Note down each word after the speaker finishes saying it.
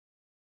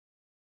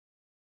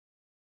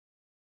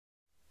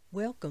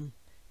Welcome.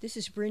 This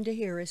is Brenda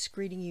Harris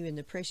greeting you in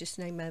the precious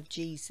name of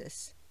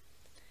Jesus.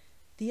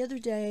 The other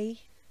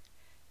day,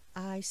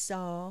 I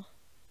saw,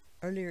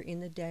 earlier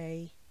in the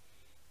day,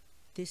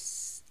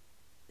 this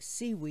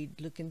seaweed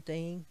looking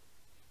thing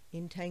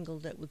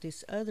entangled up with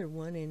this other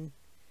one,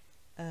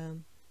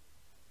 and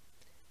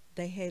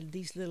they had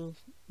these little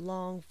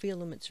long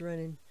filaments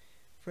running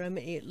from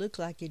it. It looked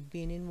like it'd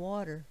been in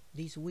water,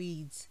 these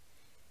weeds.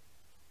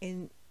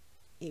 And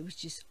it was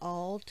just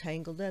all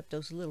tangled up.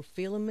 Those little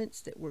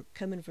filaments that were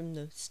coming from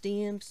the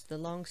stems, the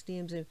long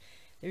stems,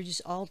 they're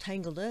just all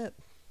tangled up.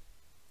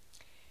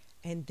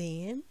 And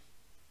then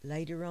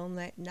later on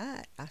that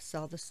night, I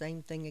saw the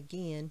same thing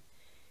again.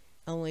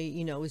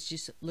 Only, it was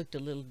just looked a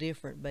little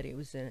different, but it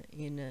was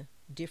in a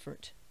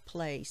different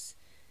place.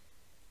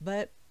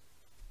 But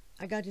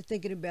I got to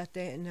thinking about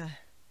that, and I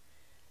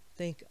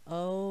think,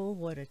 oh,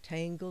 what a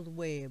tangled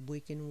web we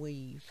can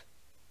weave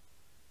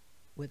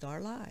with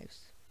our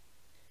lives.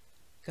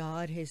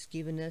 God has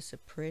given us a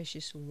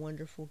precious,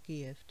 wonderful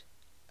gift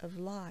of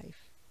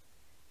life.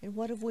 And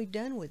what have we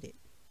done with it?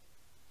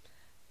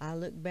 I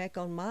look back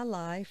on my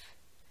life,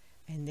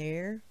 and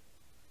there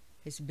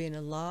has been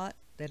a lot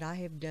that I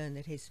have done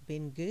that has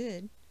been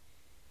good.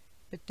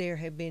 But there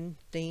have been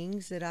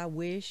things that I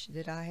wish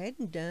that I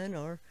hadn't done,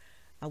 or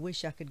I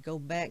wish I could go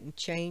back and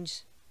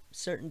change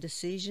certain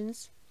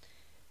decisions.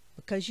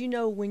 Because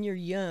when you're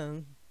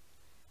young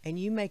and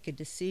you make a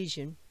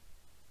decision,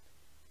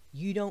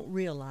 you don't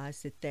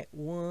realize that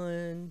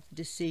one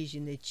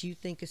decision that you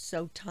think is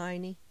so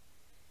tiny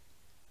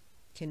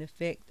can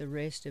affect the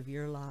rest of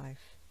your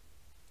life.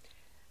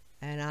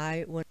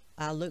 And when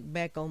I look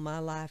back on my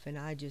life, and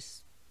I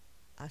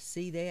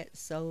see that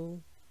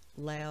so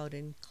loud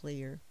and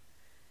clear.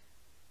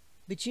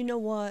 But you know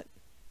what?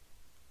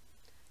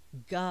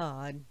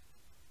 God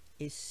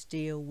is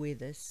still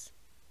with us.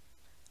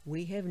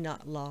 We have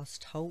not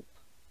lost hope.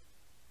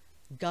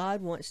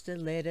 God wants to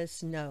let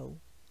us know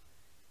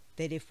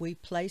that if we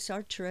place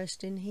our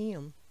trust in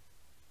Him,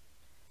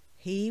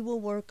 He will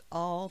work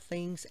all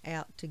things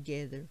out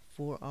together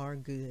for our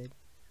good.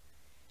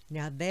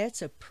 Now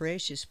that's a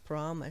precious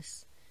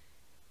promise.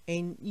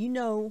 And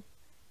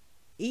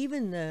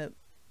even the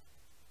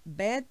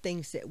bad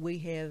things that we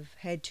have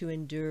had to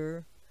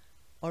endure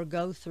or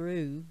go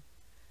through,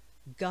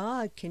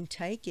 God can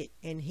take it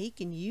and He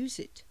can use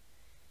it.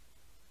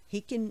 He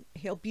can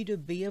help you to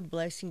be a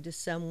blessing to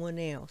someone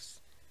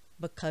else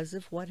because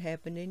of what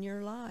happened in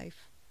your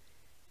life.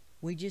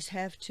 We just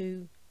have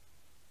to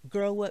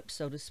grow up,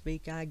 so to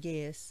speak, I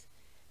guess,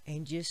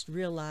 and just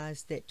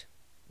realize that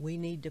we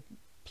need to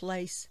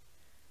place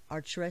our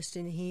trust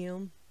in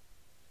Him,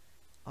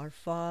 our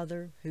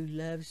Father who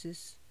loves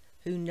us,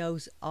 who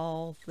knows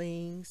all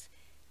things.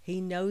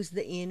 He knows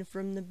the end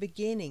from the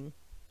beginning.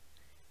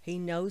 He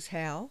knows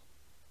how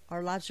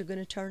our lives are going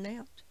to turn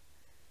out.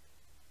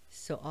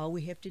 So all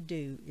we have to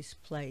do is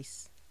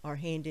place our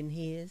hand in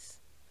His.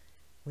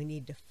 We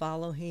need to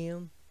follow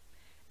Him,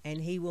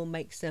 and He will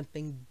make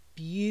something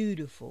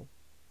beautiful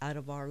out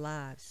of our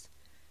lives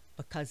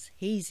because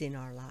He's in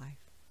our life.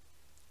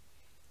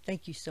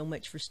 Thank you so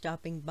much for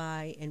stopping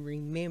by, and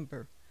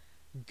remember,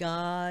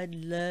 God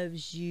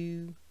loves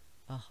you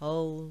a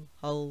whole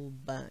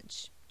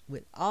bunch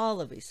with all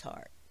of His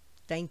heart.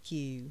 Thank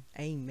you.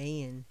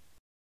 Amen.